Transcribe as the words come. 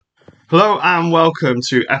Hello and welcome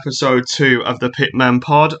to episode 2 of the Pitmen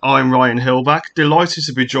pod. I'm Ryan Hillback, delighted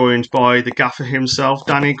to be joined by the gaffer himself,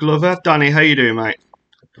 Danny Glover. Danny, how you doing, mate?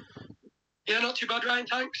 Yeah, not too bad, Ryan,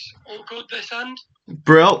 thanks. All good this end.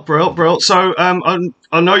 Brill. So,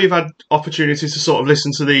 I know you've had opportunities to sort of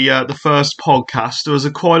listen to the first podcast. There was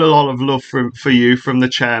quite a lot of love for you from the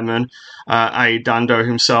chairman, Dando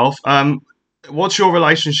himself. What's your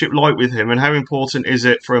relationship like with him, and how important is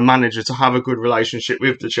it for a manager to have a good relationship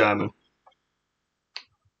with the chairman?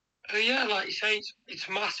 Yeah, like you say, it's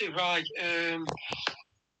massive, right?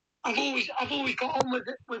 I've always got on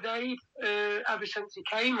with Aid ever since he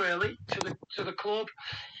came really to the club.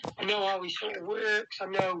 I know how he sort of works. I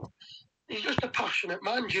know he's just a passionate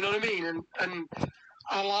man. Do you know what I mean? And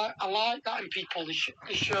I like that in people. They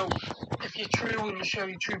show if you're true and you show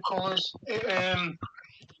your true colours,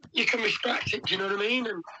 you can respect it. Do you know what I mean?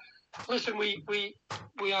 And listen, we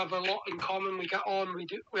have a lot in common. We get on.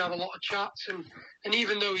 We have a lot of chats, and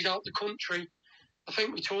even though he's out the country, I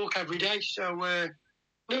think we talk every day. So no,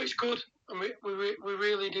 it's good, and we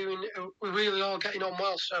really doing. We really are getting on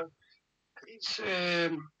well. So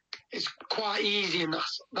it's quite easy in that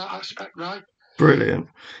aspect, right? Brilliant.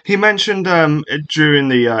 He mentioned during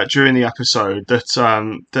the episode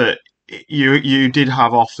that you did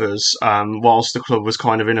have offers whilst the club was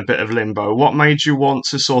kind of in a bit of limbo. What made you want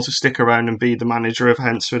to sort of stick around and be the manager of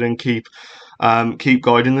Hednesford and keep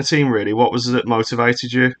guiding the team? Really, what was it that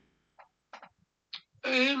motivated you?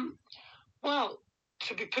 Well,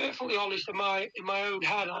 to be perfectly honest, in my own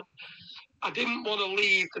head, I didn't want to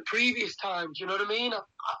leave the previous times. You know what I mean?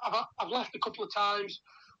 I've left a couple of times.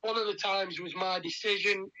 One of the times was my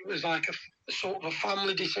decision. It was like a sort of a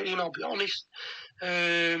family decision, I'll be honest.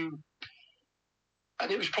 And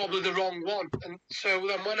it was probably the wrong one. And so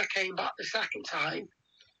then when I came back the second time,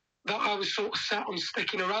 that I was sort of set on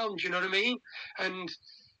sticking around, you know what I mean? And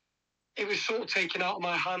it was sort of taken out of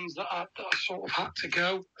my hands that I sort of had to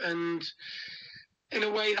go. And in a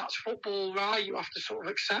way, that's football, right? You have to sort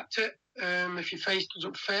of accept it. If your face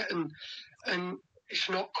doesn't fit and it's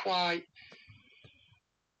not quite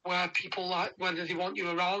where people like whether they want you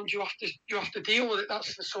around, you have to deal with it.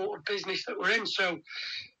 That's the sort of business that we're in. So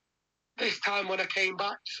this time when I came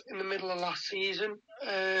back in the middle of last season,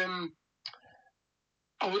 I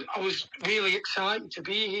was really excited to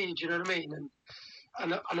be here. Do you know what I mean?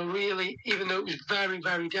 And I really, even though it was very,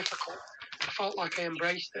 very difficult, I felt like I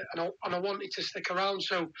embraced it and I wanted to stick around.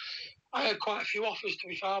 So I had quite a few offers, to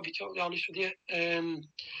be fair, I'll be totally honest with you, in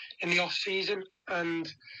the off season,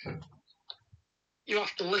 and you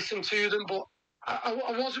have to listen to them. But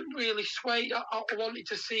I wasn't really swayed. I wanted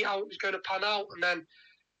to see how it was going to pan out, and then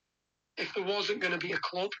if there wasn't going to be a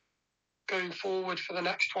club going forward for the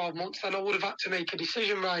next 12 months, then I would have had to make a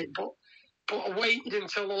decision, right? But I waited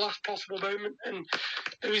until the last possible moment, and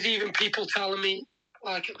there was even people telling me,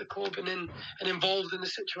 like at the club and involved in the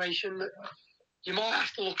situation, that you might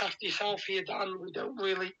have to look after yourself here, Dan. We've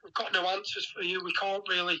got no answers for you. We can't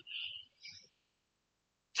really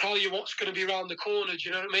tell you what's going to be around the corner. Do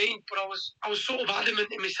you know what I mean? But I was sort of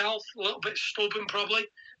adamant in myself, a little bit stubborn probably,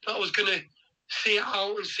 that I was going to see it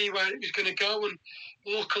out and see where it was going to go. And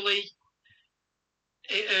luckily,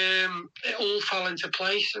 it all fell into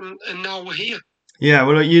place, and now we're here. Yeah,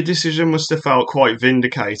 well, your decision must have felt quite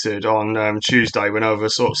vindicated on Tuesday when over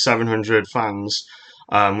sort of 700 fans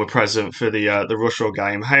were present for the Russell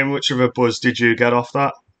game. How much of a buzz did you get off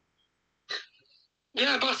that?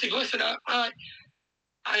 Yeah, massive. Listen, I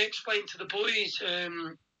explained to the boys,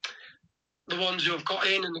 the ones who have got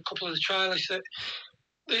in and a couple of the trialists, that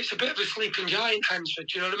it's a bit of a sleeping giant, Hednesford.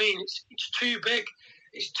 Do you know what I mean? It's too big.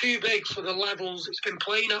 It's too big for the levels it's been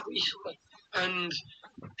playing at recently. And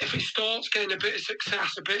if it starts getting a bit of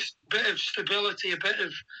success, a bit of stability, a bit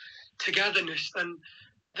of togetherness,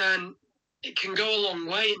 then it can go a long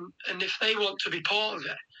way. And if they want to be part of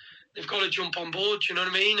it, they've got to jump on board. You know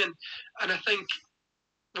what I mean? And I think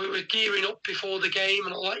we were gearing up before the game,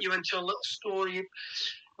 and I'll let you into a little story.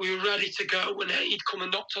 We were ready to go when he'd come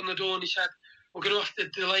and knocked on the door, and he said, "We're going to have to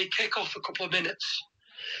delay kick-off a couple of minutes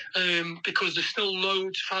because there's still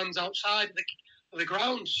loads of fans outside of the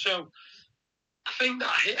ground." So I think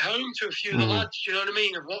that hit home to a few of the lads, do you know what I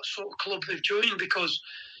mean, of what sort of club they've joined, because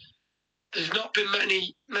there's not been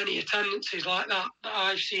many attendances like that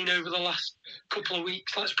I've seen over the last couple of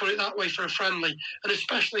weeks, let's put it that way, for a friendly, and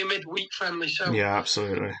especially a midweek friendly. So yeah,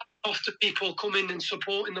 absolutely. After people coming and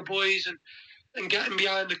supporting the boys and getting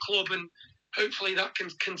behind the club, and hopefully that can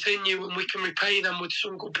continue and we can repay them with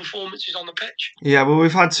some good performances on the pitch. Yeah, well,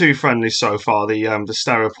 we've had two friendlies so far, the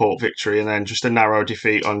Starroport victory and then just a narrow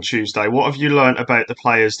defeat on Tuesday. What have you learnt about the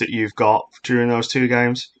players that you've got during those two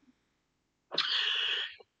games?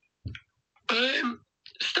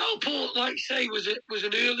 Stockport, like I say, was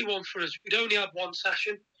an early one for us. We'd only had one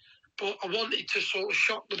session, but I wanted to sort of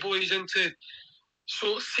shock the boys into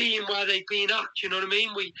sort of seeing where they'd been at. You know what I mean?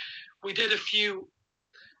 We did a few,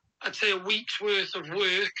 I'd say, a week's worth of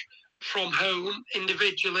work from home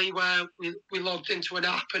individually, where we logged into an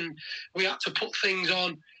app and we had to put things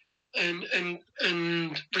on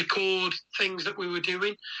and record things that we were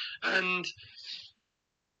doing, and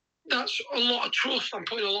that's a lot of trust. I'm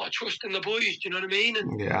putting a lot of trust in the boys. Do you know what I mean?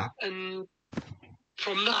 And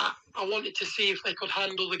from that, I wanted to see if they could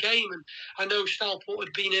handle the game. And I know Stockport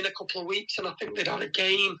had been in a couple of weeks, and I think they'd had a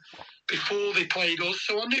game before they played us.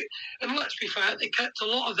 So I knew, and let's be fair, they kept a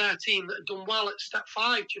lot of their team that had done well at step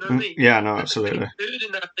 5. Do you know what I mean? Yeah, no, absolutely.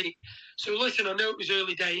 In that league. So listen, I know it was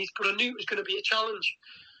early days, but I knew it was going to be a challenge.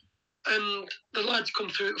 And the lads come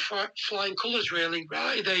through flying colours, really.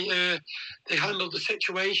 Right? They handled the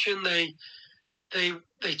situation. They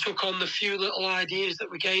took on the few little ideas that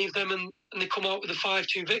we gave them, and they come out with a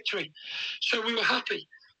 5-2 victory. So we were happy.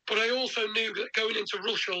 But I also knew that going into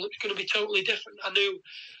Rushall, it was going to be totally different. I knew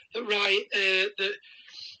that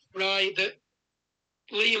that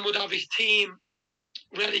Liam would have his team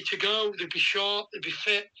ready to go. They'd be sharp, they'd be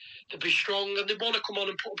fit, they'd be strong, and they'd want to come on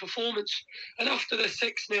and put a performance. And after the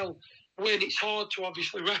 6-0 win, it's hard to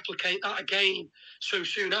obviously replicate that again so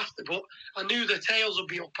soon after. But I knew the tails would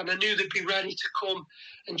be up, and I knew they'd be ready to come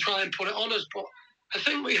and try and put it on us. But I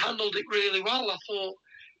think we handled it really well. I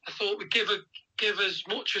thought we'd give as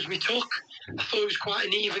much as we took. I thought it was quite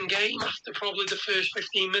an even game after probably the first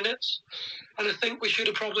 15 minutes. And I think we should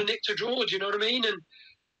have probably nicked a draw, do you know what I mean?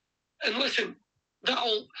 And listen,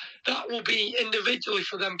 that will be individually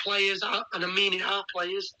for them players, and I mean it, our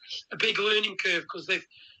players, a big learning curve, because they've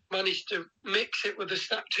managed to mix it with the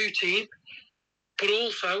step 2 team. But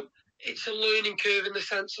also, it's a learning curve in the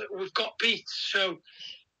sense that we've got beat. So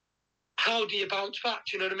how do you bounce back?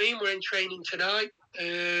 Do you know what I mean? We're in training tonight.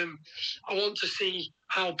 I want to see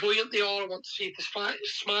how buoyant they are. I want to see if the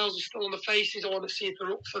smiles are still on the faces. I want to see if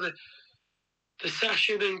they're up for the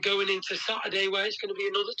session and going into Saturday, where it's going to be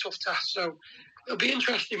another tough task. So it'll be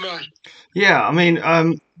interesting, right? Yeah, I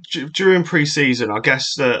mean, during pre-season, I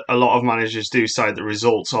guess that a lot of managers do say that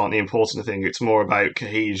results aren't the important thing. It's more about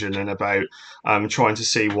cohesion and about trying to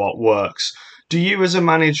see what works. Do you, as a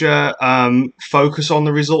manager, focus on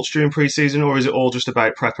the results during pre-season, or is it all just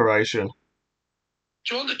about preparation?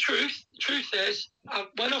 Do you want the truth? The truth is,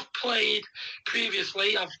 when I've played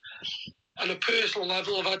previously, on a personal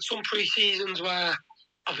level, I've had some pre-seasons where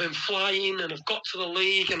I've been flying and I've got to the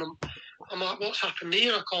league and I'm like, what's happened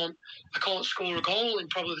here? I can't score a goal in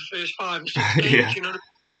probably the first 5 or 6 games. Yeah. You know,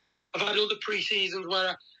 I've had other pre-seasons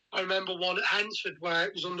where I remember one at Hednesford where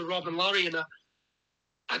it was under Rob and Larry, and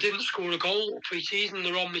I didn't score a goal pre-season.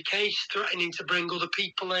 They're on my case, threatening to bring other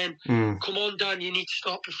people in. Come on, Dan, you need to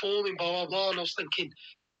start performing, blah, blah, blah. And I was thinking,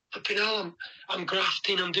 flipping hell, I'm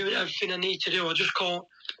grafting, I'm doing everything I need to do. I just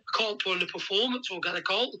can't put in a performance or get a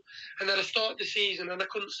goal. And then I started the season and I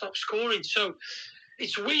couldn't stop scoring. So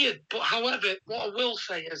it's weird. But however, what I will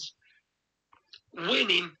say is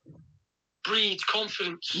winning breeds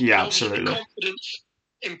confidence. Yeah, and absolutely. Confidence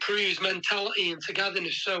improves mentality and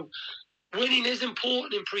togetherness. So winning is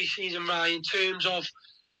important in pre-season, Ryan, in terms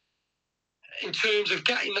of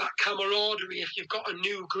getting that camaraderie. If you've got a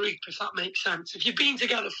new group, if that makes sense. If you've been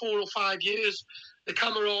together 4 or 5 years, the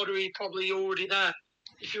camaraderie is probably already there.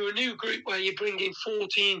 If you're a new group where you're bringing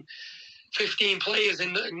 14, 15 players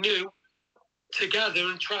in that are new together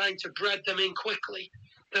and trying to bread them in quickly,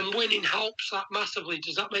 then winning helps that massively.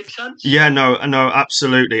 Does that make sense? Yeah, no,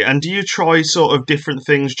 absolutely. And do you try sort of different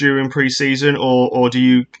things during pre-season, or do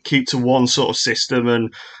you keep to one sort of system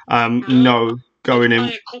and going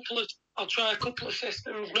in? I'll try a couple of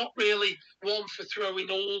systems, not really one for throwing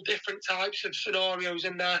all different types of scenarios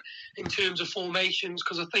in there in terms of formations,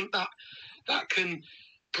 because I think that can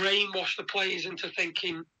brainwash the players into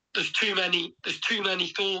thinking there's too many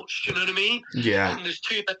thoughts. Do you know what I mean? Yeah. And there's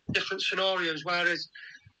too many different scenarios. Whereas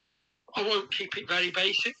I won't keep it very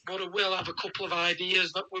basic, but I will have a couple of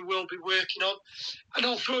ideas that we will be working on, and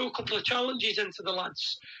I'll throw a couple of challenges into the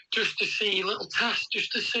lads just to see little tests,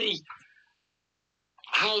 just to see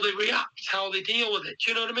how they react, how they deal with it.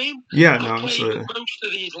 Do you know what I mean? Yeah, no, I've played absolutely. with most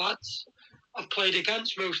of these lads. I've played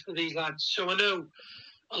against most of these lads, so I know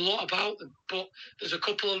a lot about them. But there's a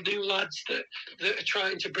couple of new lads that are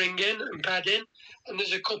trying to bring in and bed in, and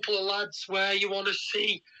there's a couple of lads where you want to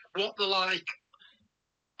see what they're like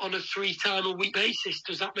on a 3-time-a-week basis.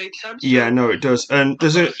 Does that make sense? Yeah, no, it does. And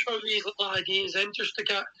does it throw these little ideas in just to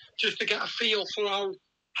get a feel for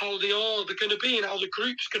how they're going to be and how the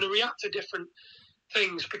group's going to react to different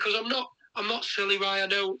things, because I'm not I'm not silly, right? I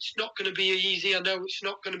know it's not going to be easy. I know it's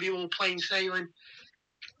not going to be all plain sailing.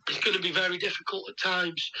 It's going to be very difficult at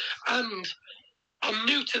times. And I'm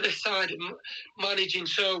new to this side of managing,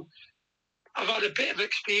 so I've had a bit of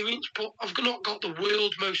experience, but I've not got the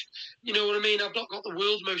world's most, you know what I mean? I've not got the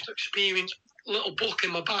world's most experienced little book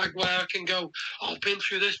in my bag where I can go, oh, I've been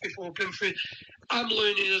through this before, I've been through. I'm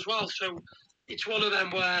learning as well, so it's one of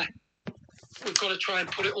them where we've got to try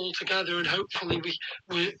and put it all together, and hopefully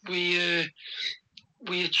we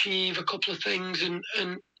achieve a couple of things and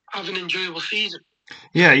have an enjoyable season.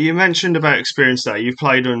 Yeah, you mentioned about experience there. You've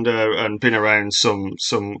played under and been around some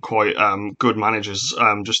quite good managers.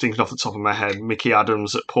 Just thinking off the top of my head, Mickey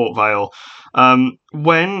Adams at Port Vale.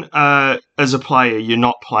 When as a player you're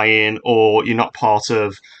not playing or you're not part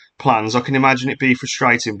of plans, I can imagine it be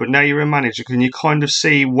frustrating. But now you're a manager, can you kind of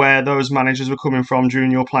see where those managers were coming from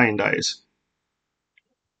during your playing days?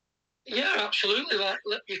 Yeah, absolutely. Like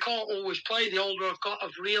you can't always play. The older I've got,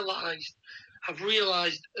 I've realised,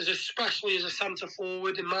 as especially as a centre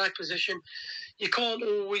forward in my position, you can't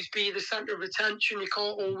always be the centre of attention. You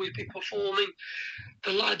can't always be performing.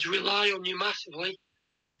 The lads rely on you massively,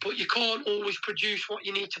 but you can't always produce what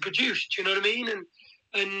you need to produce. Do you know what I mean?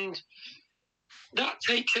 And that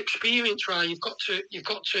takes experience, right? You've got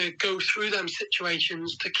to go through them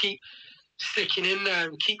situations to keep sticking in there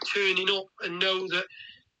and keep turning up and know that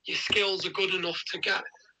your skills are good enough to get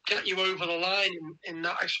you over the line in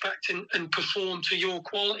that aspect and perform to your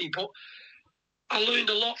quality. But I learned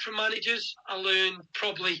a lot from managers. I learned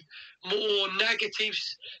probably more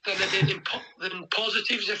negatives than I did than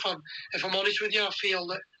positives. If I'm honest with you, I feel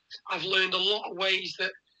that I've learned a lot of ways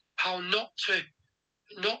that how not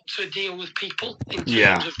to deal with people in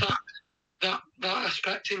terms of that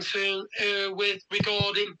aspect. In turn, with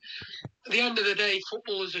regarding at the end of the day,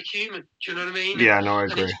 football is a human. Do you know what I mean? Yeah, no, I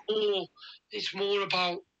agree. And it's more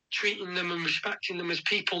about treating them and respecting them as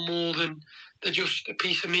people more than they're just a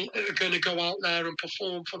piece of meat that are going to go out there and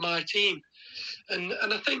perform for my team. And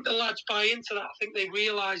I think the lads buy into that. I think they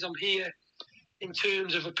realise I'm here in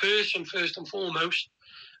terms of a person first and foremost,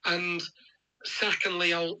 and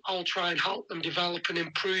secondly, I'll try and help them develop and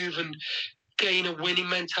improve and gain a winning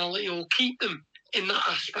mentality, or keep them in that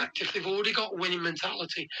aspect if they've already got a winning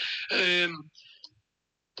mentality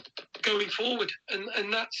going forward.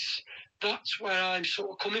 And that's where I'm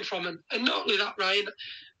sort of coming from. And not only that, Ryan,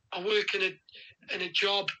 I work in a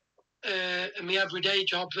job, in my everyday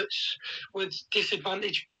job, that's with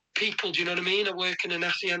disadvantaged people. Do you know what I mean? I work in an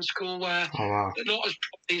SEN school where they're not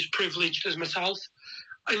as privileged as myself.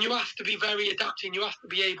 And you have to be very adapting. You have to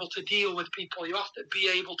be able to deal with people. You have to be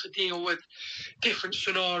able to deal with different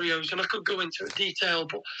scenarios. And I could go into detail,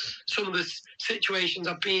 but some of the situations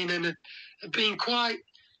I've been in have been quite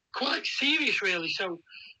serious, really.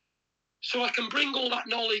 So I can bring all that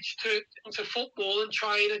knowledge into football and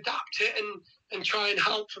try and adapt it and try and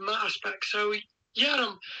help from that aspect. So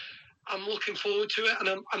yeah, I'm looking forward to it, and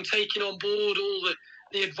I'm taking on board all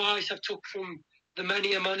the advice I've took from the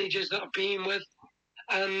many managers that I've been with,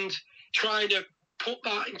 and trying to put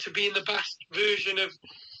that into being the best version of,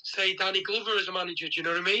 say, Danny Glover as a manager. Do you know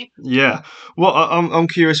what I mean? Yeah. Well, I'm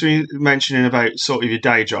curious when you're mentioning about sort of your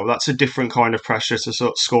day job. That's a different kind of pressure to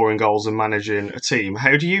sort of scoring goals and managing a team.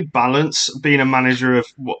 How do you balance being a manager of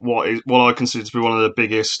what I consider to be one of the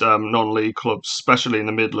biggest non-league clubs, especially in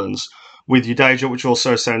the Midlands, with your day job, which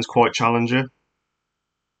also sounds quite challenging?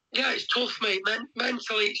 Yeah, it's tough, mate.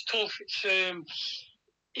 Mentally, it's tough. It's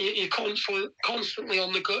you're constantly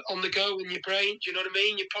on the go in your brain. Do you know what I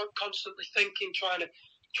mean? You're constantly thinking,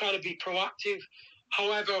 trying to be proactive.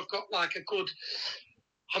 However,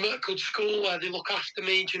 I'm at a good school where they look after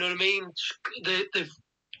me. Do you know what I mean?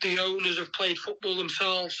 The owners have played football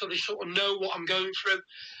themselves, so they sort of know what I'm going through,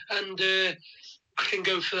 and I can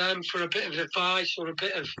go for them for a bit of advice or a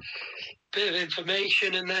bit of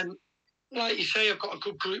information. And then, like you say, I've got a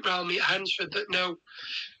good group around me at Hednesford that know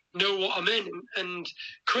what I'm in, and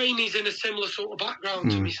Craney's in a similar sort of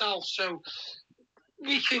background to myself, so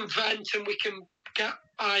we can vent and we can get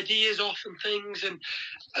ideas off and things, and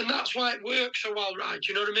that's why it works so well, right?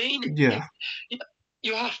 Do you know what I mean? Yeah.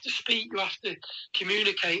 You have to speak, you have to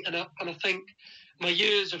communicate, and I think my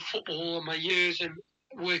years of football and my years in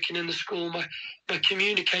working in the school, my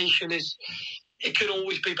communication is, it can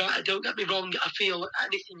always be better. Don't get me wrong. I feel that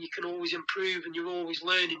anything you can always improve and you're always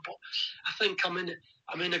learning. But I think I'm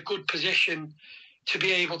in a good position to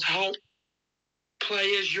be able to help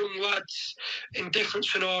players, young lads, in different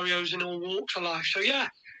scenarios in all walks of life. So yeah,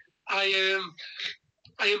 I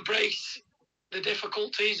embrace the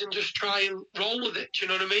difficulties and just try and roll with it. Do you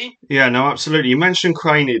know what I mean? Yeah, no, absolutely. You mentioned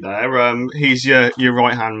Craney there. He's your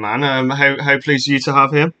right hand man. How pleased are you to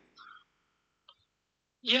have him?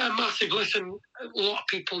 Yeah, massive. Listen, a lot of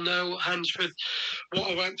people know Hednesford,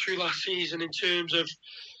 what I went through last season in terms of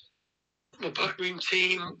my backroom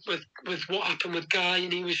team with what happened with Guy,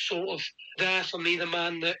 and he was sort of there for me, the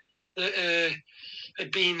man that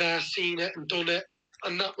had been there, seen it, and done it,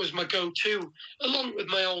 and that was my go-to, along with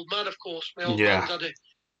my old man, of course. My old man's had a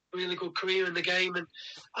really good career in the game, and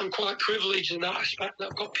I'm quite privileged in that aspect that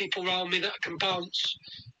I've got people around me that I can bounce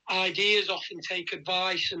ideas off and take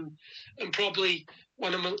advice, and probably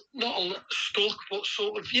when I'm not stuck, but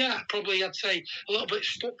sort of, probably I'd say a little bit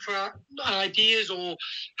stuck for ideas or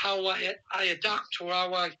how I adapt or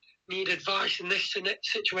how I need advice in this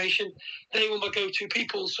situation, they were my go-to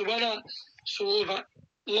people. So when I sort of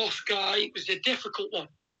lost Guy, it was a difficult one.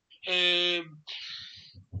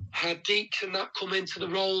 Had Deeks and that come into the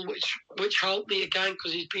role, which helped me again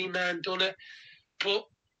because he's been there and done it. But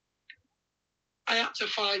I had to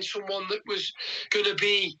find someone that was going to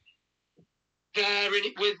be there in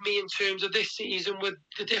it with me in terms of this season, with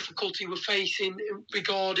the difficulty we're facing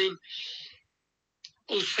regarding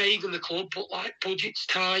us saving the club, but like budget's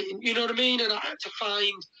tight, and you know what I mean. And I had to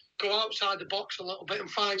go outside the box a little bit and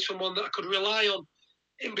find someone that I could rely on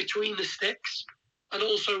in between the sticks, and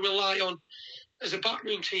also rely on as a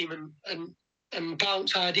backroom team and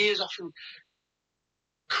bounce ideas off. And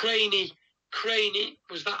Craney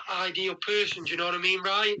was that ideal person. Do you know what I mean,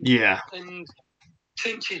 Ryan? Yeah. And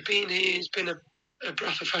since he's been here, it's been a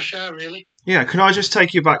breath of fresh air, really. Yeah, can I just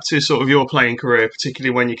take you back to sort of your playing career,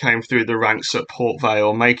 particularly when you came through the ranks at Port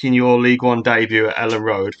Vale, making your League One debut at Ellen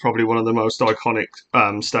Road, probably one of the most iconic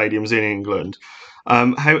stadiums in England.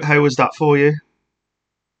 How was that for you?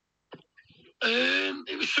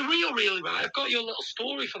 It was surreal, really, right? I've got you a little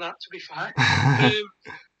story for that, to be fair.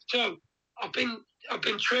 So I've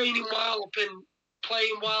been training well, I've been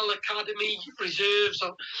playing well, academy, reserves.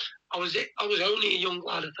 I was only a young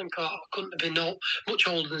lad. I think I couldn't have been much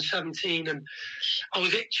older than 17, and I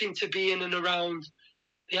was itching to be in and around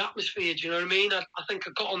the atmosphere. Do you know what I mean? I think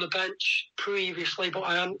I got on the bench previously, but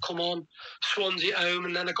I hadn't come on. Swansea at home,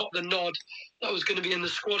 and then I got the nod that I was going to be in the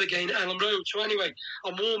squad again at Ellen Road. So anyway,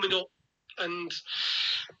 I'm warming up, and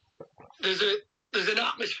there's an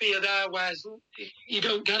atmosphere there where you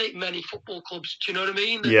don't get it in many football clubs. Do you know what I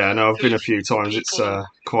mean? Yeah, no, I've been a few times. It's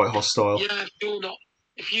quite hostile. Yeah,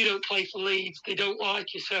 if you don't play for Leeds, they don't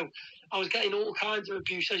like you. So I was getting all kinds of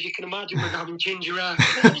abuse, as you can imagine, with having ginger hair.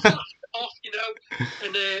 I was laughing it off,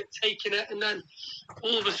 and taking it. And then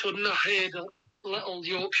all of a sudden I heard a little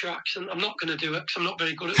Yorkshire accent. I'm not going to do it because I'm not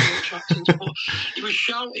very good at Yorkshire accents, but he was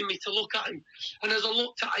shouting me to look at him. And as I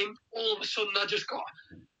looked at him, all of a sudden I just got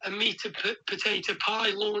a meat of potato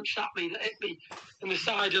pie launched at me that hit me in the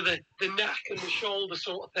side of the neck and the shoulder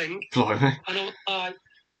sort of thing. Blimey. And I was like,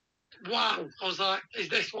 wow. I was like, is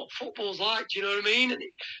this what football's like? Do you know what I mean? And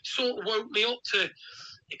it sort of woke me up to,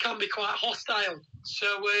 it can be quite hostile. So,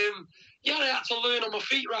 I had to learn on my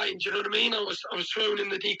feet, Ryan. Do you know what I mean? I was thrown in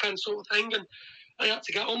the deep end sort of thing, and I had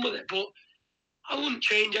to get on with it. But I wouldn't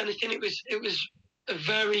change anything. It was a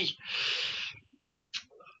very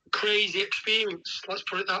crazy experience, let's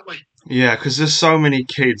put it that way. Yeah, because there's so many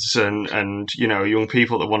kids and young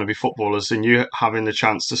people that want to be footballers, and you having the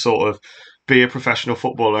chance to sort of be a professional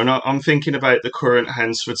footballer. And I'm thinking about the current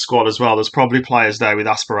Hednesford squad as well. There's probably players there with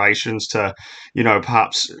aspirations to,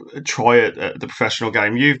 perhaps try it at the professional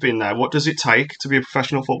game. You've been there. What does it take to be a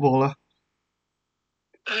professional footballer?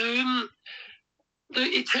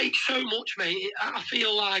 It takes so much, mate. I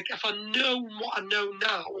feel like if I know what I know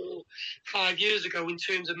now, or 5 years ago, in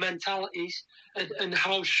terms of mentalities and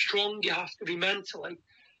how strong you have to be mentally,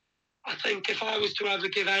 I think if I was to ever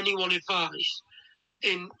give anyone advice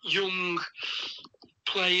in young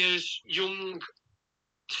players, young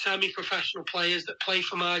semi-professional players that play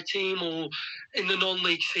for my team or in the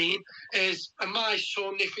non-league scene, and my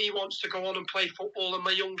son, if he wants to go on and play football, and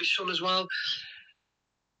my youngest son as well,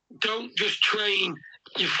 don't just train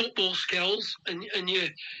your football skills and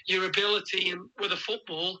your ability and with a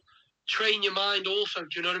football, train your mind also. Do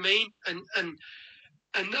you know what I mean?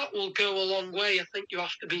 And that will go a long way. I think you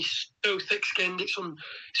have to be so thick-skinned. It's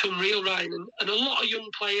unreal, Ryan. And a lot of young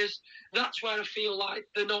players, that's where I feel like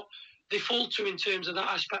they falter in terms of that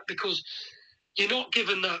aspect, because you're not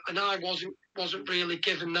given that, and I wasn't really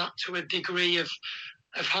given that to a degree of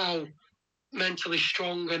how mentally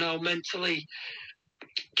strong and how mentally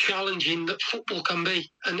challenging that football can be.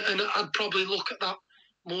 And I'd probably look at that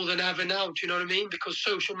more than ever now. Do you know what I mean? Because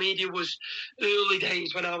social media was early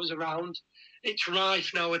days when I was around. It's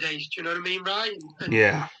rife nowadays. Do you know what I mean, Ryan? And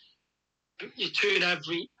yeah. You turn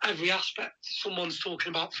every aspect. Someone's talking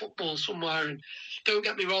about football somewhere, and don't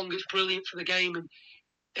get me wrong, it's brilliant for the game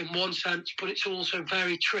in one sense, but it's also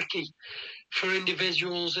very tricky for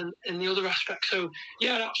individuals and the other aspects. So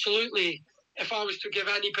yeah, absolutely. If I was to give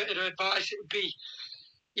any bit of advice,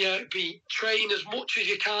 it'd be train as much as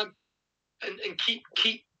you can and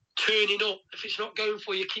keep turning up. If it's not going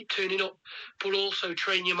for you, keep turning up, but also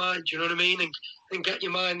train your mind. You know what I mean? And get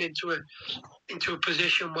your mind into a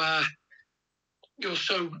position where you're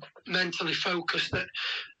so mentally focused that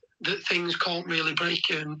things can't really break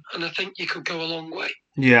you. And I think you could go a long way.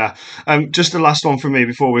 Yeah. Just the last one from me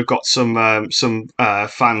before we've got some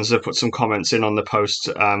fans that put some comments in on the post,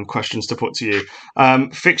 questions to put to you.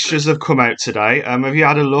 Fixtures have come out today. Have you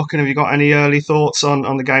had a look and have you got any early thoughts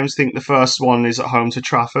on the games? I think the first one is at home to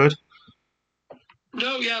Trafford.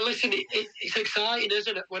 No, yeah, listen, it's exciting,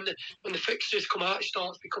 isn't it? When the fixtures come out, it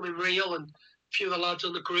starts becoming real, and a few of the lads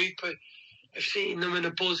on the group have seen them and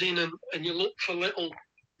are buzzing, and you look for little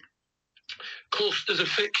clusters of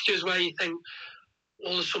fixtures where you think,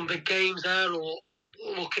 well, there's some big games there, or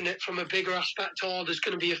looking at it from a bigger aspect, or there's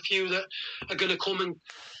going to be a few that are going to come and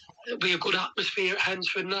it'll be a good atmosphere at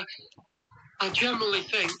Hednesford. And I generally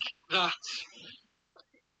think that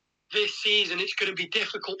this season it's going to be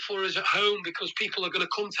difficult for us at home because people are going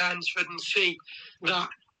to come to Hednesford and see that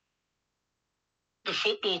the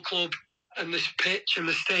football club and this pitch and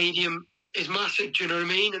the stadium is massive, do you know what I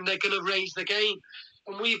mean? And they're going to raise the game.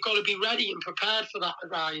 And we've got to be ready and prepared for that,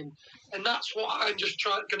 Ryan. And that's what I'm just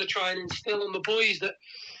going to try and instill on the boys,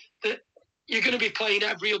 that you're going to be playing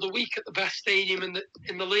every other week at the best stadium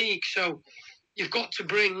in the league. So you've got to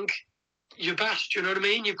bring your best, you know what I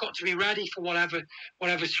mean? You've got to be ready for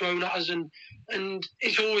whatever's thrown at us. And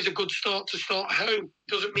it's always a good start to start at home.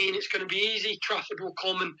 Doesn't mean it's going to be easy. Trafford will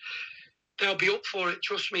come and they'll be up for it,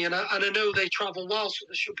 trust me. And I know they travel well, so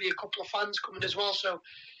there should be a couple of fans coming as well. So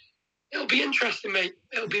it'll be interesting, mate.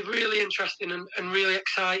 It'll be really interesting and really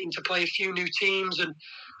exciting to play a few new teams. And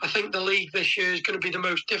I think the league this year is going to be the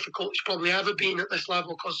most difficult it's probably ever been at this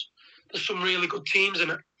level because there's some really good teams in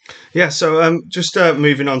it. Yeah, so just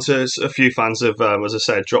moving on to a few fans have, as I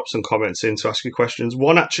said, dropped some comments in to ask you questions.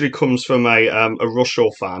 One actually comes from a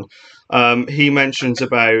Rushall fan. He mentions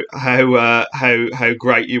about how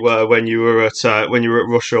great you were when you were at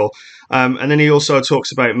Rushall, and then he also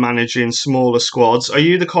talks about managing smaller squads. Are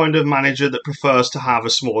you the kind of manager that prefers to have a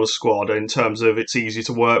smaller squad in terms of it's easy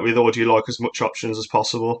to work with, or do you like as much options as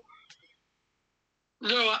possible?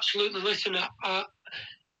 No, absolutely. Listen,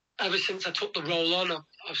 ever since I took the role on,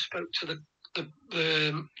 I've spoke to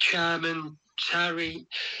the chairman, Terry,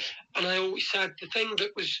 and I always said the thing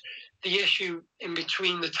that was the issue in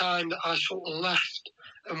between the time that I sort of left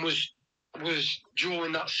and was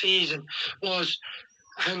during that season was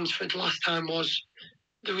Hednesford last time was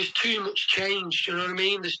there was too much change. Do you know what I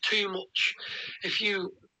mean? There's too much.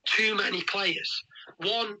 Too many players.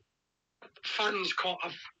 One, fans can't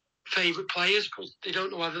have favourite players because they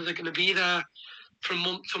don't know whether they're going to be there from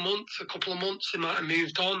month to month. A couple of months they might have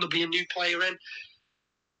moved on. There'll be a new player in.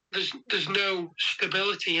 There's no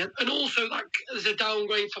stability, and also like there's a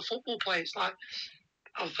downgrade for football players. Like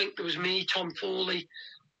I think there was me, Tom Foley,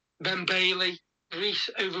 Ben Bailey.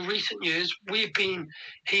 Over recent years, we've been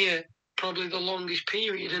here probably the longest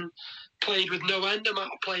period and played with no end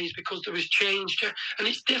amount of players because there was change, and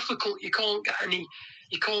it's difficult. You can't get any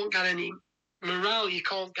morale. You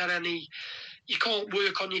can't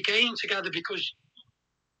work on your game together because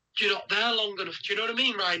you're not there long enough. Do you know what I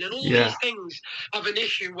mean, Ryan? And all these things have an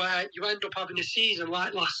issue where you end up having a season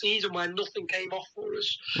like last season where nothing came off for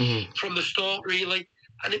us from the start, really,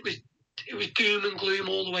 and it was doom and gloom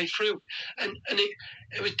all the way through, and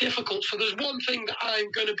it was difficult. So there's one thing that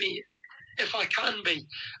I'm going to be, if I can be,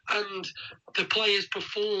 and the players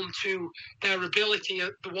perform to their ability,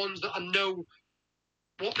 are the ones that I know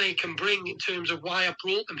what they can bring in terms of why I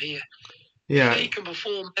brought them here. Yeah. If they can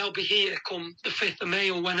perform, they'll be here come the 5th of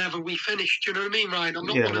May or whenever we finish. Do you know what I mean, Ryan? I'm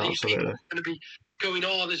not one of these people going to be going,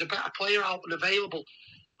 oh, there's a better player out and available.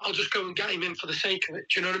 I'll just go and get him in for the sake of it.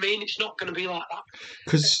 Do you know what I mean? It's not going to be like that.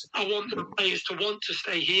 Because I want the players to want to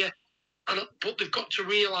stay here, but they've got to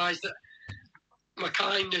realise that my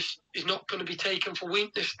kindness is not going to be taken for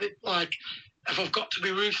weakness. That, like, if I've got to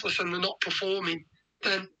be ruthless and they're not performing,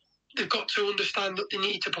 then they've got to understand that they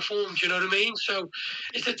need to perform. Do you know what I mean? So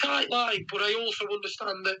it's a tight line, but I also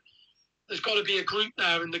understand that there's got to be a group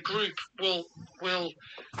there, and the group will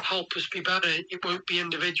help us be better. It won't be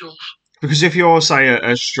individuals. Because if you're, say,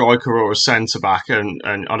 a striker or a centre-back, and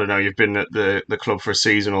I don't know, you've been at the club for a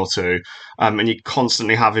season or two, and you're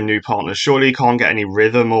constantly having new partners, surely you can't get any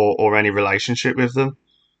rhythm or any relationship with them?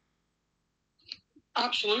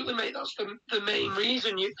 Absolutely, mate. That's the main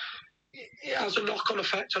reason. It has a knock-on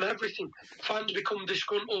effect on everything. Fans become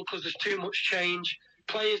disgruntled because there's too much change.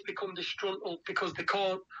 players become disgruntled because they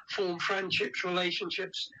can't form friendships,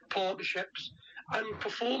 relationships, partnerships, and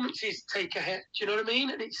performances take a hit. Do you know what I mean?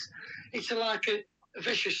 And it's like a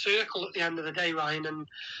vicious circle at the end of the day, Ryan,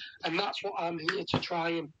 and that's what I'm here to try.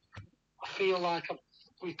 And I feel like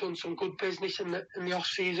we've done some good business in the off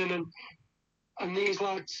season, and these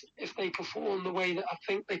lads, if they perform the way that I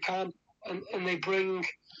think they can, and they bring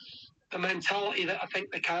the mentality that I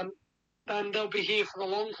think they can, then they'll be here for the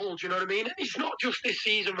long haul. Do you know what I mean? It's not just this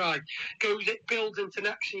season, right? It builds into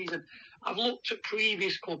next season. I've looked at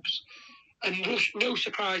previous clubs, and no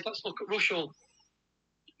surprise, let's look at Rushall.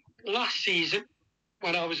 Last season,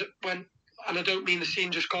 and I don't mean the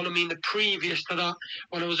season just gone, I mean the previous to that,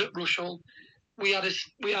 when I was at Rushall, we had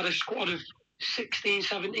a squad of 16,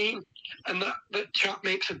 17, and that chap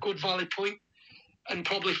makes a good valid point. And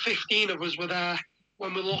probably 15 of us were there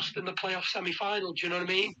when we lost in the playoff semi-final. Do you know what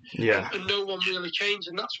I mean? Yeah. And no one really changed,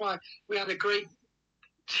 and that's why we had a great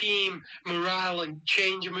team morale and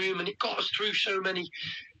changing room, and it got us through so many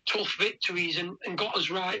tough victories and got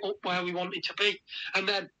us right up where we wanted to be. And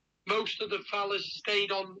then most of the fellas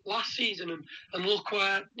stayed on last season, and look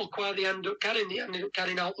where they ended up getting. They ended up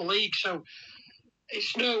getting out the league. So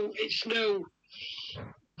it's no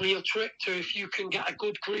real trick to, if you can get a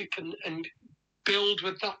good group and build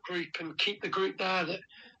with that group and keep the group there,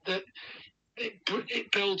 that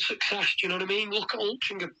it builds success. Do you know what I mean? Look at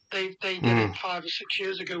Altrincham. They did it 5 or 6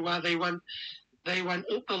 years ago, where they went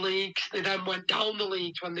up the leagues. They then went down the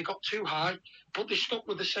leagues when they got too high, but they stuck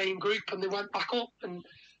with the same group and they went back up. And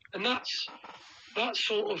that's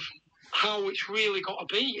sort of how it's really got to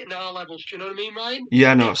be in our levels. Do you know what I mean, Ryan?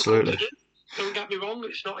 Yeah, no, absolutely. Don't get me wrong,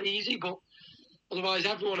 it's not easy, but otherwise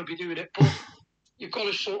everyone would be doing it. But you've got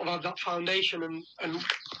to sort of have that foundation, and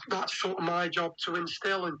that's sort of my job to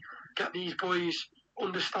instill and get these boys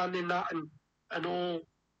understanding that and all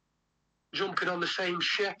jumping on the same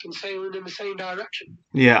ship and sailing in the same direction.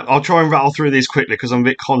 Yeah, I'll try and rattle through these quickly because I'm a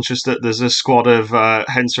bit conscious that there's a squad of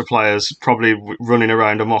Hednesford players probably running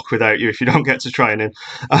around amok without you if you don't get to training.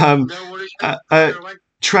 No worries.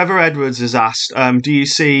 Trevor Edwards has asked, do you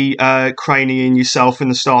see Craney and yourself in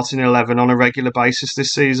the starting 11 on a regular basis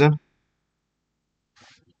this season?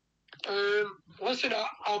 Listen,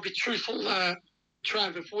 I'll be truthful there,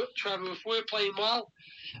 Trevor. If we're playing well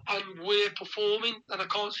and we're performing, then I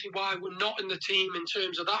can't see why we're not in the team in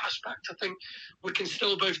terms of that aspect. I think we can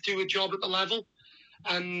still both do a job at the level,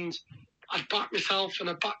 and I'd back myself and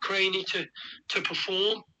I'd back Craney to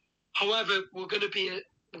perform. However, we're going to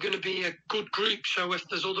be a good group. So if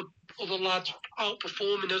there's other lads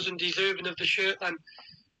outperforming us and deserving of the shirt,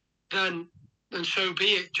 then so be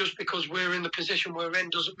it. Just because we're in the position we're in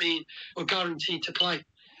doesn't mean we're guaranteed to play,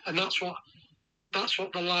 and that's what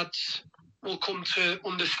the lads will come to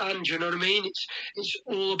understand. You know what I mean? It's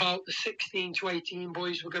all about the 16 to 18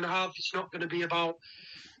 boys we're going to have. It's not going to be about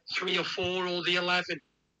 3 or 4 or the 11.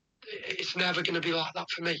 It's never going to be like that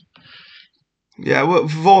for me. Yeah, well,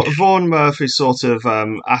 Vaughan Murphy's sort of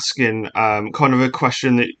asking kind of a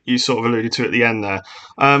question that you sort of alluded to at the end there.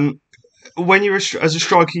 When you're as a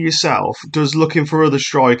striker yourself, does looking for other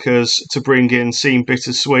strikers to bring in seem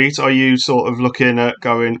bittersweet? Are you sort of looking at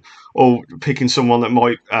going or picking someone that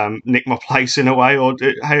might nick my place in a way, or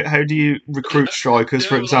how do you recruit strikers,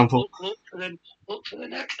 for example? Look for the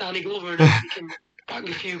next Danny Glover and hope he can bang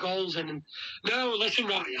a few goals in. And no, listen,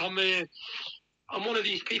 right, I'm one of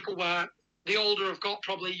these people where the older I've got,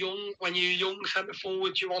 probably young. When you're young centre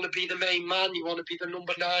forward, you want to be the main man. You want to be the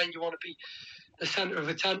number 9. You want to be the centre of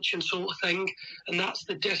attention, sort of thing. And that's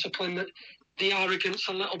the discipline, that the arrogance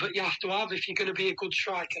a little bit you have to have if you're going to be a good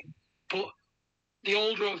striker. But the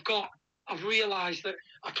older I've got, I've realised that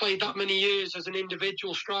I played that many years as an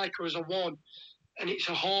individual striker, as a one, and it's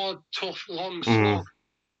a hard, tough, long slog.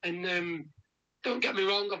 And don't get me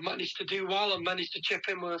wrong, I've managed to do well. I've managed to chip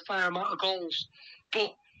in with a fair amount of goals.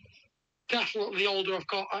 But definitely the older I've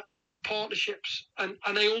got, partnerships, and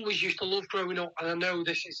I always used to love growing up, and I know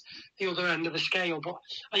this is the other end of the scale, but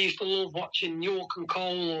I used to love watching York and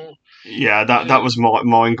Cole, or that was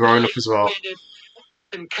mine growing up as well.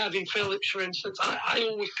 And Kevin Phillips, for instance. I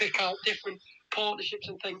always pick out different partnerships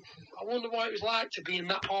and think, I wonder what it was like to be in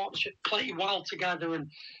that partnership, playing well together,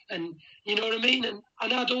 and you know what I mean? And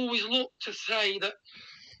I'd always look to say that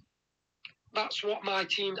that's what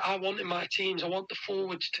I want in my teams. I want the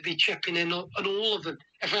forwards to be chipping in, and all of them.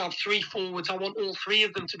 If I have 3 forwards, I want all 3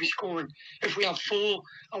 of them to be scoring. If we have 4,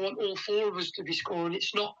 I want all 4 of us to be scoring.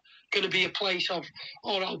 It's not going to be a place of,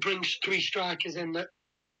 I'll bring 3 strikers in that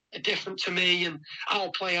are different to me, and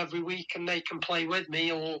I'll play every week and they can play with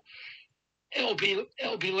me. Or it'll be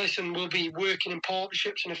listen, we'll be working in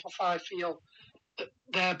partnerships, and if I feel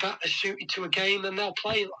they're better suited to a game, then they'll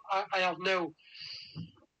play. I have no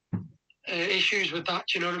issues with that.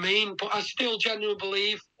 Do you know what I mean? But I still genuinely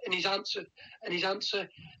believe in his answer.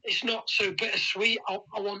 It's not so bittersweet. I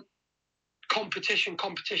want competition.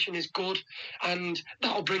 Competition is good, and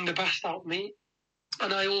that'll bring the best out of me.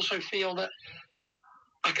 And I also feel that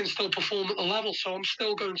I can still perform at the level, so I'm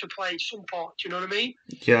still going to play some part. Do you know what I mean?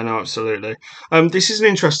 Yeah, no, absolutely. This is an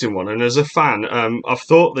interesting one, and as a fan, I've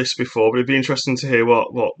thought this before, but it'd be interesting to hear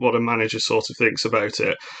what a manager sort of thinks about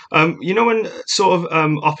it. When sort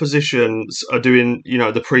of oppositions are doing,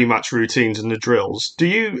 the pre-match routines and the drills, do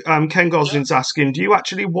you, Ken Gosling's asking, do you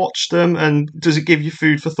actually watch them, and does it give you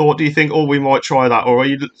food for thought? Do you think, oh, we might try that, or are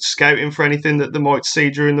you scouting for anything that they might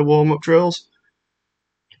see during the warm-up drills?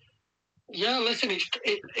 Yeah, listen,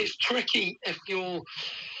 it's tricky if you're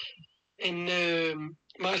in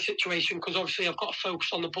my situation, because obviously I've got to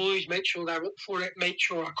focus on the boys, make sure they're up for it, make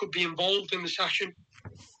sure I could be involved in the session,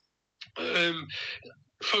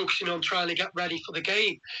 focusing on trying to get ready for the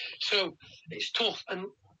game. So it's tough, and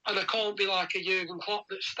I can't be like a Jurgen Klopp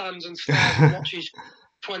that stands and stares and watches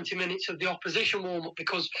 20 minutes of the opposition warm up,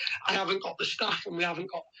 because I haven't got the staff and we haven't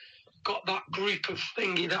got that group of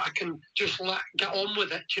thingy that I can just let get on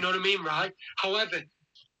with it. Do you know what I mean, right? However,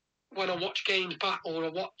 when I watch games back, or I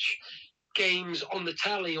watch games on the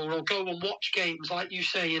telly, or I'll go and watch games, like you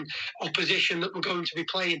say, in opposition that we're going to be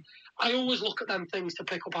playing, I always look at them things to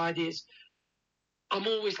pick up ideas. I'm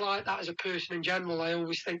always like that as a person in general. I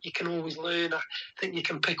always think you can always learn. I think you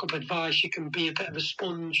can pick up advice. You can be a bit of a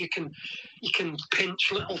sponge. You can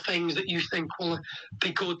pinch little things that you think will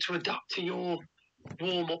be good to adapt to your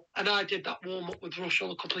warm up. And I did that warm up with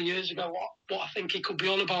Russell a couple of years ago. What I think he could be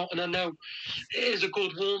on about, and I know it is a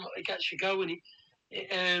good warm up. It gets you going.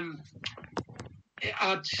 It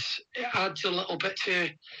adds a little bit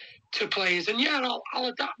to players. And yeah, I'll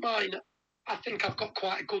adapt mine. I think I've got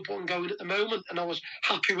quite a good one going at the moment, and I was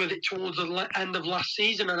happy with it towards the end of last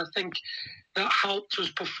season. And I think that helped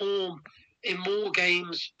us perform in more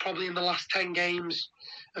games, probably in the last 10 games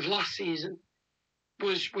of last season.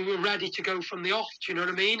 We were ready to go from the off. Do you know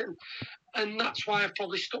what I mean? And that's why I've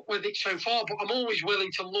probably stuck with it so far. But I'm always willing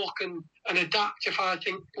to look and adapt if I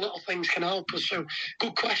think little things can help us. So,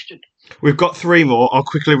 good question. We've got three more. I'll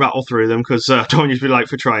quickly rattle through them because I don't want you to be late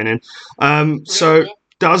for training.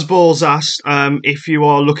 Daz Ball's asked if you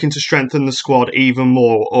are looking to strengthen the squad even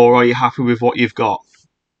more, or are you happy with what you've got?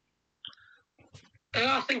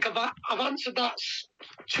 I think I've answered that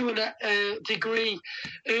to a degree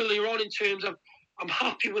earlier on, in terms of I'm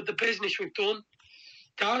happy with the business we've done.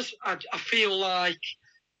 Guys, I feel like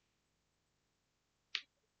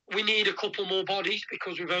we need a couple more bodies,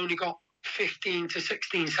 because we've only got 15 to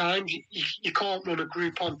 16 signs. You can't run a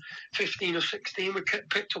group on 15 or 16. We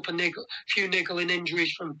picked up a few niggling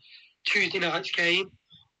injuries from Tuesday night's game.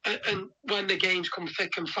 And when the games come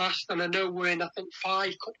thick and fast, and I know we're in, I think,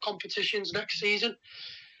 5 cup competitions next season,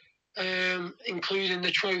 including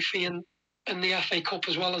the trophy and the FA Cup,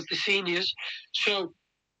 as well as the seniors. So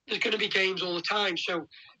there's going to be games all the time. So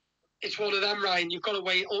it's one of them, Ryan. You've got to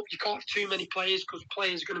weigh it up. You can't have too many players, because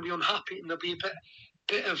players are going to be unhappy, and there'll be a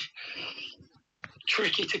bit of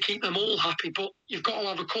tricky to keep them all happy. But you've got to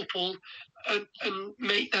have a couple and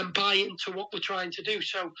make them buy into what we're trying to do.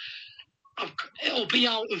 So it'll be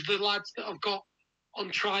out of the lads that I've got on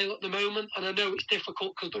trial at the moment, and I know it's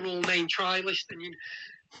difficult because they're all named trialists, and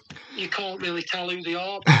you can't really tell who they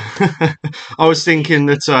are. I was thinking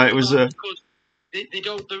that it was they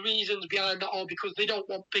don't. The reasons behind that are because they don't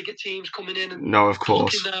want bigger teams coming in and no, of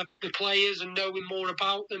course, looking at the players and knowing more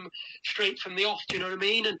about them straight from the off. Do you know what I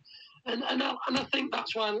mean? And I think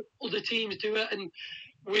that's why other teams do it, and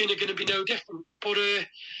we're going to be no different. But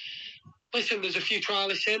listen, there's a few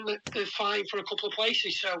trialists in that they're fighting for a couple of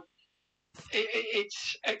places, so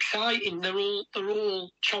it's exciting. They're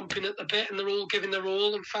all chomping at the bit, and they're all giving their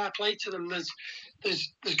all, and fair play to them. There's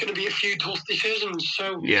going to be a few tough decisions.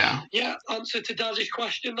 So yeah. Answer to Daz's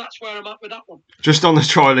question, that's where I'm at with that one. Just on the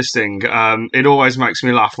trialist thing, it always makes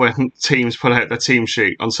me laugh when teams put out their team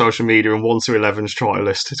sheet on social media and 1 to 11's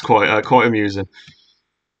trialist. It's quite amusing.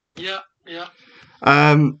 Yeah.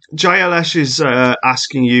 JLS is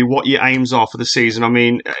asking you what your aims are for the season. I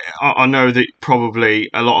mean, I know that probably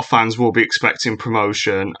a lot of fans will be expecting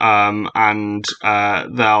promotion, and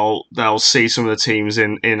they'll see some of the teams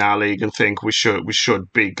in our league and think we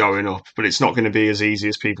should be going up, but it's not going to be as easy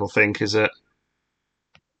as people think, is it?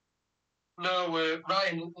 No,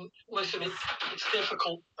 Ryan. Listen, it's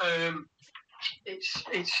difficult.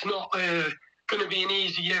 It's not going to be an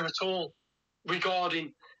easy year at all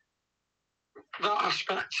regarding that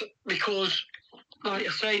aspect, because like I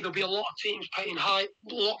say, there'll be a lot of teams paying a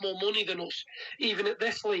lot more money than us, even at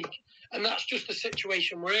this league. And that's just the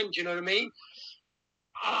situation we're in. Do you know what I mean?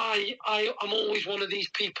 I'm always one of these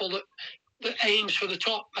people that aims for the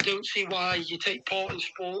top. I don't see why you take part in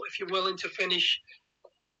sport if you're willing to finish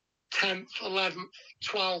 10th, 11th,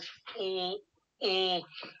 12th, or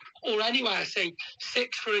anywhere, I say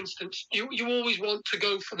 6th, for instance. You always want to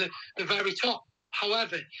go for the very top.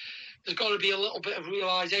 However, there's got to be a little bit of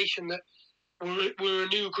realisation that we're a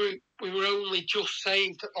new group. We were only just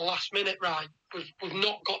saved at the last minute, right? We've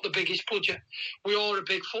not got the biggest budget. We are a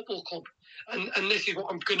big football club. And this is what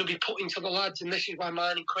I'm going to be putting to the lads, and this is why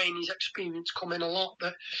mine and Craney's experience come in a lot.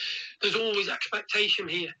 But there's always expectation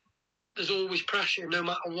here. There's always pressure, no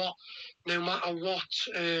matter what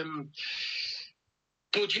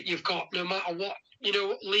budget you've got, no matter what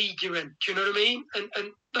league you're in. Do you know what I mean?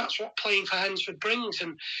 And that's what playing for Hednesford brings.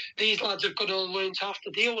 And these lads have got to learn to have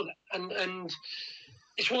to deal with it. And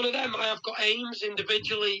it's one of them. I have got aims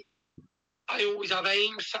individually. I always have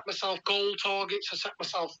aims, set myself goal targets, I set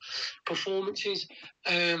myself performances.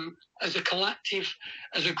 As a collective,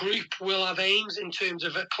 as a group, we'll have aims in terms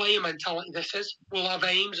of a player mentality. We'll have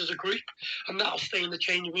aims as a group, and that'll stay in the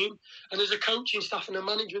changing room. And as a coaching staff and a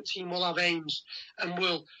management team, we'll have aims, and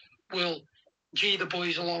we'll G the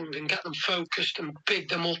boys along and get them focused and big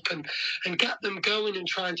them up and get them going and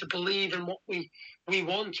trying to believe in what we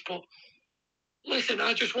want. But listen,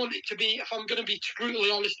 I just want it to be, if I'm going to be brutally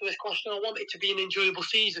honest in this question, I want it to be an enjoyable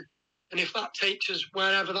season. And if that takes us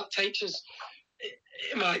wherever that takes us,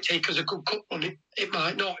 it might take us a good cup run. It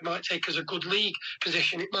might not. It might take us a good league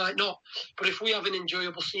position. It might not. But if we have an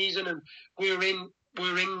enjoyable season and we're in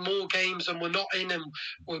more games than we're not in, and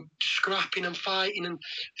we're scrapping and fighting, and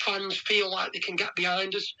fans feel like they can get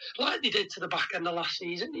behind us, like they did to the back end of last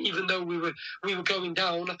season, even though we were going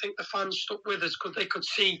down, I think the fans stuck with us because they could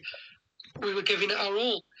see we were giving it our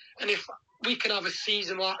all. And if we can have a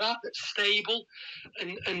season like that that's stable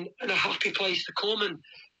and a happy place to come,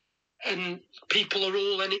 and people are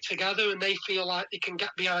all in it together and they feel like they can get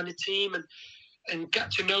behind a team and get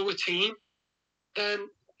to know a team, then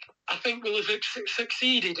I think we'll have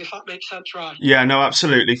succeeded, if that makes sense, right? Yeah, no,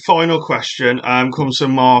 absolutely. Final question comes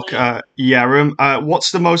from Mark Yaram.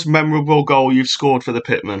 What's the most memorable goal you've scored for the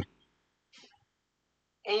Pitmen?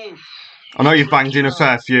 Oh, I know you've banged in a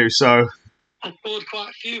fair few, so... I've scored quite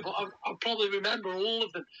a few, but I'll probably remember all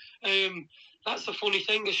of them. That's the funny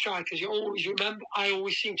thing as strikers. You always remember. I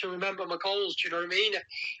always seem to remember my goals. Do you know what I mean?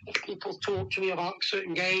 If people talk to me about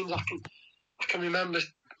certain games, I can remember if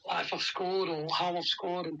I've scored or how I've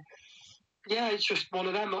scored. And yeah, it's just one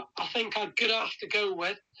of them. I think I'm gonna have to go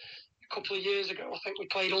with a couple of years ago. I think we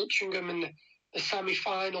played Altrincham in the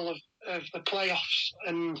semi-final of the playoffs,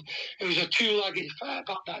 and it was a two-legged affair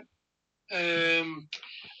back then. And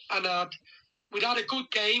we'd had a good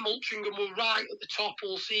game. Altrincham were right at the top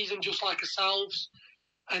all season, just like ourselves.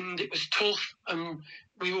 And it was tough, and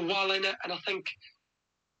we were well in it. And I think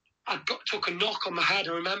took a knock on my head.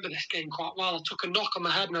 I remember this game quite well. I took a knock on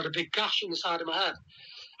my head and had a big gash in the side of my head.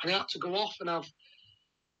 And I had to go off and have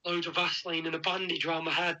loads of Vaseline and a bandage around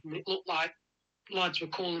my head. And it looked like lads were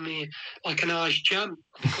calling me like an Irish gem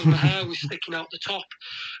because my hair was sticking out the top.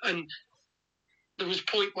 And there was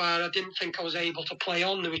a point where I didn't think I was able to play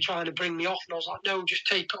on. They were trying to bring me off, and I was like, no, just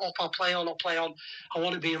take it off. I'll play on. I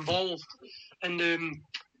want to be involved. And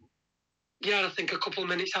I think a couple of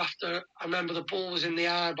minutes after, I remember the ball was in the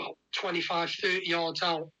air about 25, 30 yards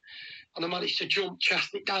out, and I managed to jump, chest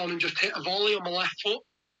it down, and just hit a volley on my left foot.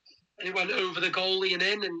 And it went over the goalie and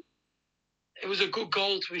in, and it was a good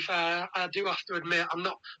goal, to be fair. I do have to admit, I'm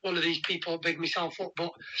not one of these people that big myself up,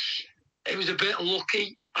 but it was a bit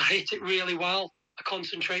lucky. I hit it really well. I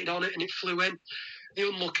concentrated on it and it flew in. The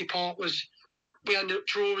unlucky part was we ended up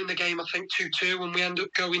drawing the game, I think 2-2, and we ended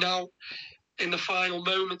up going out in the final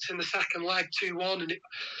moments in the second leg 2-1, and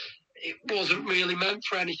it wasn't really meant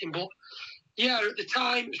for anything. But yeah, at the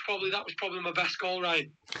time, that was probably my best goal,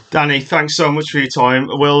 Ryan. Danny, thanks so much for your time.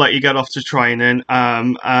 We'll let you get off to training.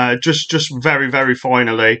 Just very, very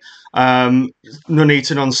finally,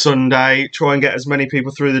 Nuneaton on Sunday. Try and get as many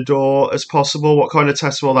people through the door as possible. What kind of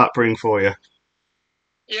test will that bring for you?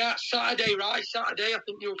 Yeah, Saturday, right? Saturday. I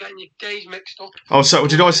think you're getting your days mixed up. Oh, so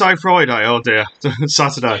did I say Friday? Oh dear,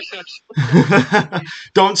 Saturday.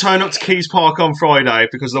 Don't turn up to Keys Park on Friday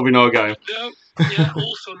because there'll be no game. No, yeah,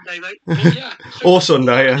 all Sunday, mate. But yeah, or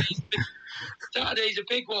Sunday, yeah. Saturday's a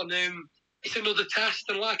big one. It's another test,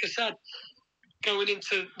 and like I said, going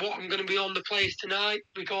into what I'm going to be on the players tonight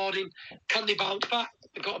regarding can they bounce back?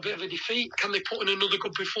 they got a bit of a defeat. Can they put in another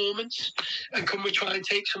good performance? And can we try and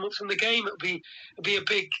take something from the game? It'll be a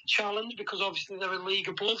big challenge because obviously they're a league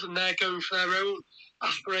above and they're going for their own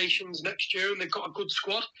aspirations next year and they've got a good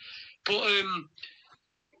squad. But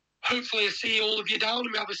hopefully I see all of you down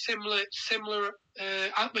and we have a similar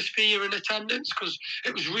atmosphere and attendance because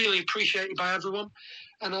it was really appreciated by everyone.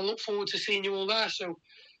 And I look forward to seeing you all there. So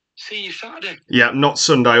see you Saturday. Yeah, not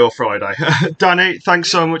Sunday or Friday. Danny,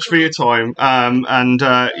 thanks so much for your time.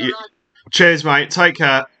 Cheers, mate. Take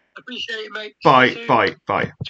care. Appreciate it, mate. Bye.